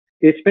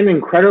It's been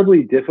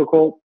incredibly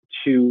difficult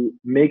to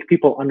make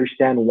people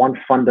understand one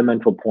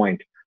fundamental point.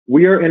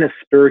 We are in a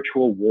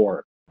spiritual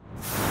war.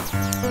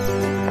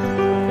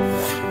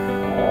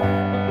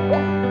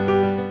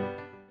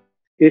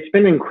 It's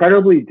been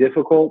incredibly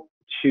difficult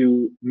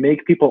to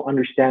make people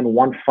understand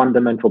one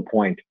fundamental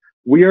point.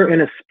 We are in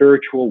a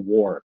spiritual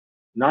war,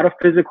 not a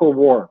physical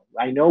war.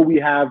 I know we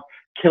have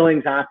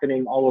killings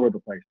happening all over the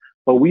place,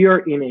 but we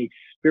are in a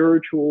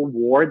spiritual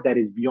war that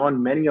is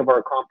beyond many of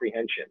our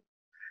comprehension.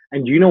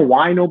 And do you know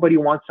why nobody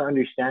wants to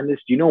understand this?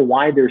 Do you know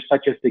why there's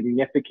such a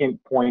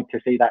significant point to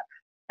say that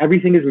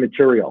everything is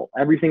material,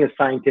 everything is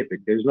scientific,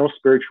 there's no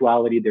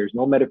spirituality, there's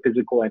no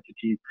metaphysical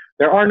entities,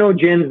 there are no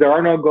jinns, there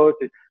are no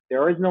ghosts,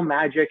 there is no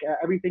magic,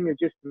 everything is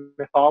just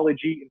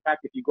mythology. In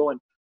fact, if you go and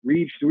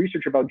read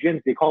research about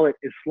jinns, they call it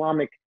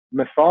Islamic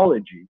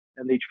mythology,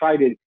 and they try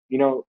to,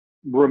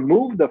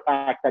 remove the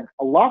fact that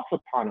Allah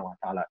subhanahu wa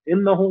ta'ala,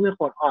 in the Holy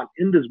Quran,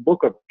 in this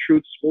book of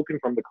truth spoken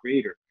from the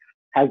Creator,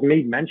 has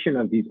made mention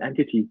of these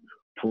entities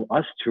for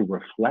us to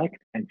reflect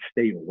and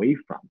stay away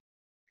from.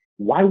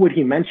 Why would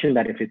he mention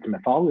that if it's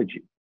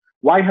mythology?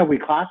 Why have we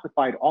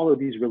classified all of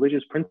these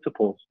religious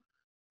principles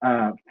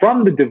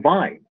from the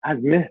divine as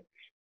myths?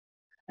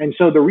 And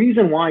so the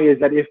reason why is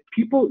that if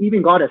people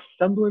even got a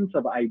semblance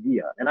of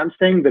idea, and I'm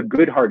saying the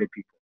good-hearted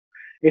people,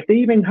 if they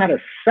even had a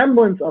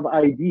semblance of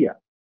idea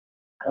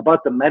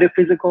about the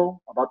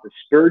metaphysical, about the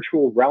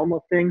spiritual realm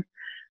of things,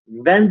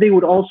 then they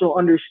would also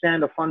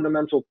understand a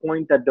fundamental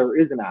point that there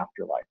is an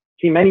afterlife.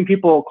 See, many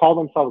people call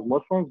themselves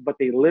Muslims, but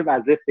they live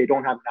as if they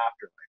don't have an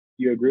afterlife.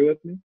 Do you agree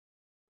with me?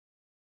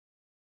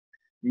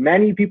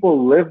 Many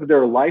people live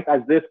their life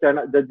as if they're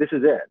not, that this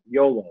is it.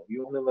 YOLO,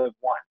 you only live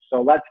once.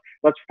 So let's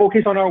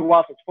focus on our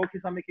wealth. Let's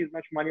focus on making as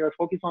much money. Let's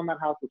focus on that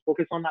house. Let's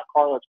focus on that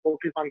car. Let's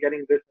focus on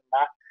getting this and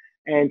that.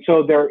 And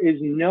so there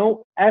is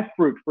no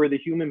effort for the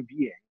human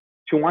being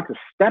to want to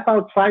step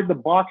outside the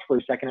box for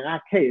a second and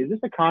ask, hey, is this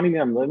economy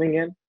I'm living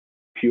in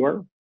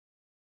pure?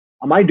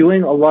 Am I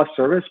doing Allah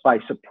service by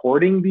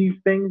supporting these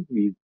things,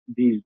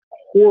 these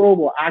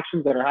horrible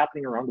actions that are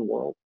happening around the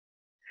world?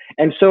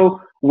 And so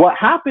what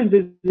happens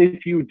is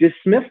if you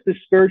dismiss the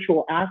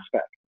spiritual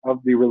aspect of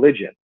the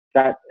religion,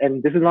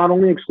 and this is not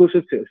only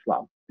exclusive to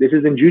Islam, this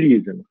is in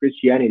Judaism,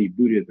 Christianity,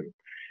 Buddhism.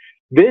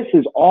 This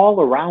is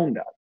all around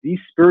us. These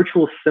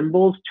spiritual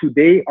symbols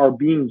today are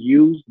being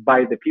used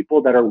by the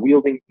people that are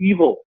wielding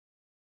evil.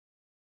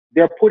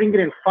 They're putting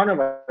it in front of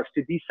us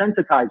to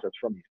desensitize us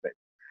from these things,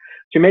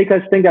 to make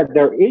us think that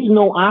there is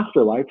no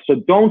afterlife, so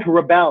don't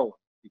rebel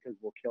because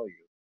we'll kill you.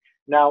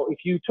 Now, if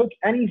you took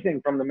anything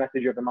from the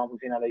message of Imam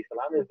Hussein alayhi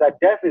salam, is that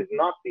death is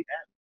not the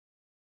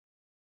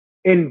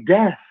end. In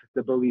death,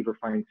 the believer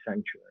finds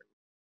sanctuary.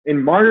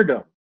 In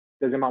martyrdom,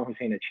 does Imam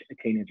Hussein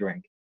attain his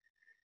rank.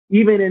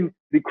 Even in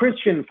the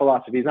Christian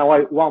philosophies,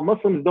 now while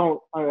Muslims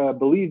don't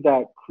believe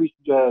that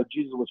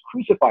Jesus was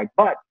crucified,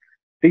 but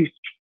they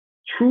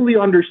truly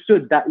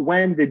understood that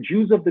when the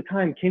Jews of the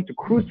time came to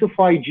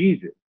crucify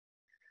Jesus,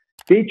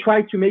 they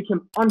tried to make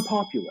him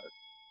unpopular.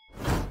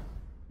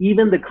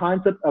 Even the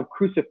concept of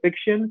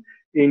crucifixion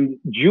in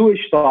Jewish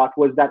thought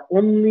was that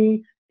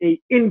only an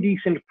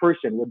indecent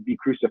person would be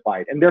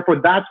crucified. And therefore,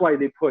 that's why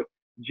they put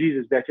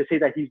Jesus there, to say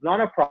that he's not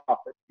a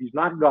prophet, he's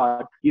not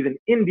God, he's an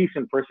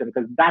indecent person,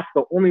 because that's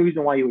the only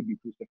reason why he would be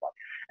crucified.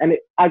 And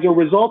as a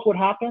result, what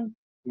happened?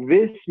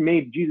 This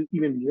made Jesus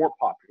even more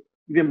popular,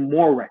 even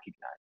more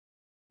recognized,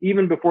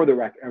 even before the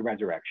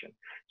resurrection.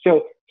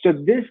 So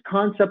this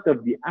concept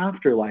of the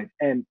afterlife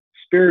and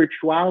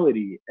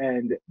spirituality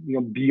and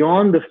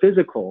beyond the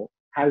physical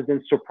has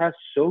been suppressed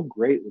so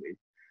greatly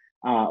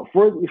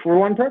for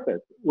one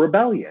purpose: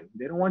 rebellion.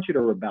 They don't want you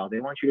to rebel. They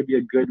want you to be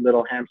a good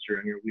little hamster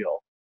on your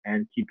wheel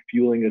and keep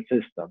fueling a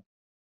system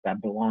that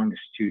belongs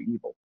to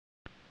evil.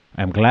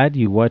 I'm glad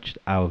you watched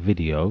our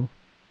video.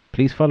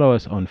 Please follow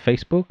us on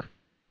Facebook,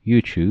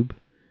 YouTube,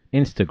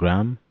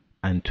 Instagram,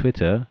 and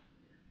Twitter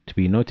to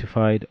be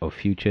notified of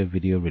future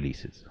video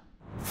releases.